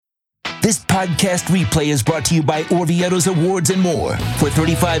This podcast replay is brought to you by Orvieto's Awards and More. For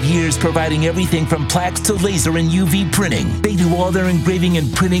 35 years, providing everything from plaques to laser and UV printing. They do all their engraving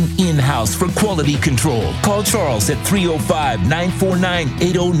and printing in-house for quality control. Call Charles at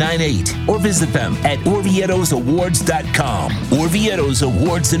 305-949-8098 or visit them at orvietosawards.com. Orvieto's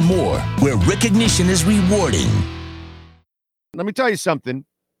Awards and More, where recognition is rewarding. Let me tell you something.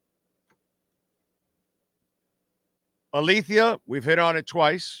 Alethea, we've hit on it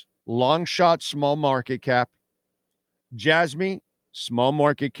twice. Long shot, small market cap. Jasmy, small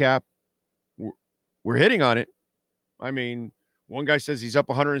market cap. We're hitting on it. I mean, one guy says he's up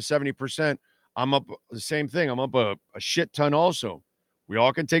 170%. I'm up the same thing. I'm up a shit ton also. We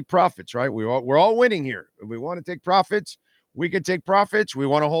all can take profits, right? We're all winning here. If we want to take profits, we can take profits. We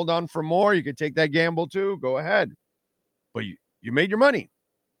want to hold on for more. You can take that gamble too. Go ahead. But you made your money.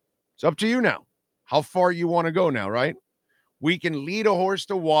 It's up to you now. How far you want to go now, right? We can lead a horse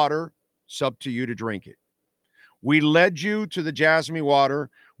to water. It's up to you to drink it. We led you to the Jasmy water.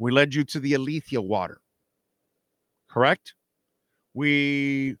 We led you to the Alethea water. Correct?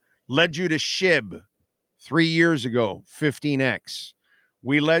 We led you to SHIB 3 years ago, 15X.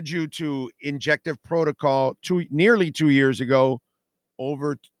 We led you to Injective Protocol nearly 2 years ago,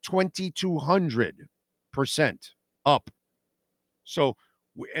 over 2,200% up. So,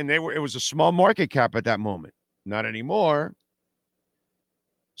 and it was a small market cap at that moment. Not anymore.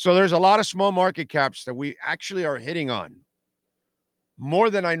 So there's a lot of small market caps that we actually are hitting on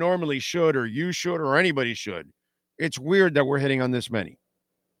more than I normally should, or you should, or anybody should. It's weird that we're hitting on this many.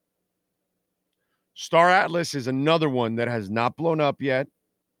 Star Atlas is another one that has not blown up yet.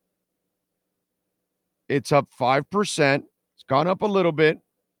 It's up 5%. It's gone up a little bit.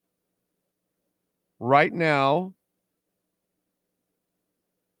 Right now,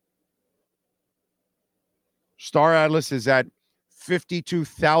 Star Atlas is at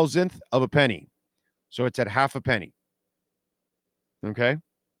 52,000th of a penny. So it's at half a penny. Okay?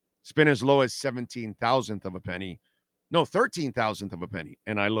 It's been as low as 17,000th of a penny. No, 13,000th of a penny.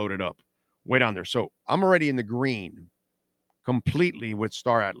 And I loaded up way down there. So I'm already in the green completely with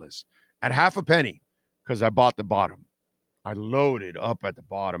Star Atlas at half a penny because I bought the bottom. I loaded up at the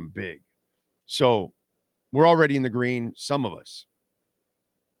bottom big. So we're already in the green, some of us.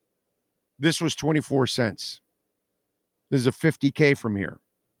 This was 24 cents. This is a 50K from here.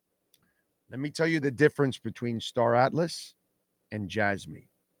 Let me tell you the difference between Star Atlas and Jasmy.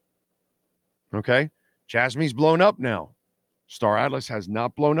 Okay? Jasmy's blown up now. Star Atlas has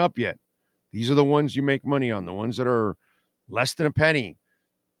not blown up yet. These are the ones you make money on, the ones that are less than a penny,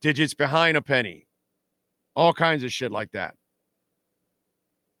 digits behind a penny, all kinds of shit like that.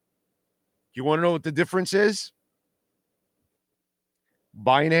 You want to know what the difference is?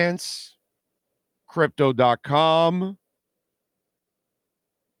 Binance, Crypto.com,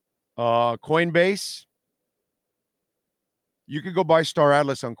 Coinbase. You can go buy Star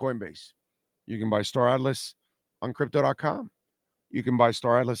Atlas on Coinbase. You can buy Star Atlas on Crypto.com. You can buy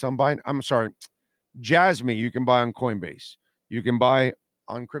Star Atlas on Jasmy, you can buy on Coinbase. You can buy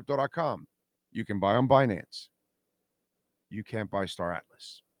on Crypto.com. You can buy on Binance. You can't buy Star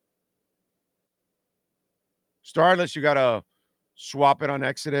Atlas. Star Atlas, you got to swap it on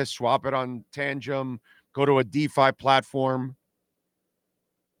Exodus, swap it on Tangem, go to a DeFi platform,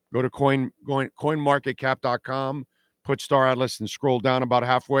 go to coinmarketcap.com, put Star Atlas and scroll down about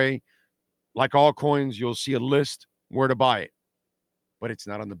halfway. Like all coins, you'll see a list where to buy it. But it's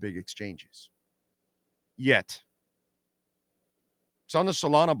not on the big exchanges yet. It's on the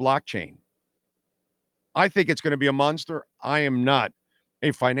Solana blockchain. I think it's going to be a monster. I am not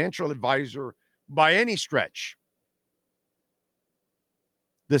a financial advisor by any stretch.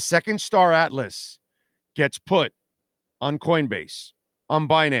 The second Star Atlas gets put on Coinbase, on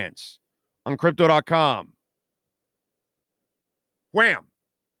Binance, on Crypto.com. Wham!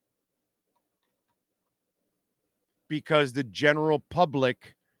 Because the general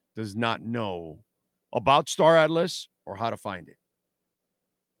public does not know about Star Atlas or how to find it.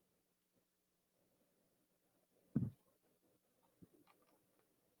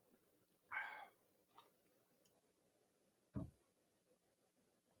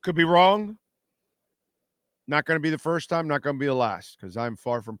 Could be wrong. Not going to be the first time, not going to be the last, because I'm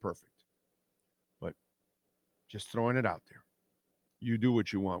far from perfect. But just throwing it out there. You do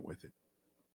what you want with it.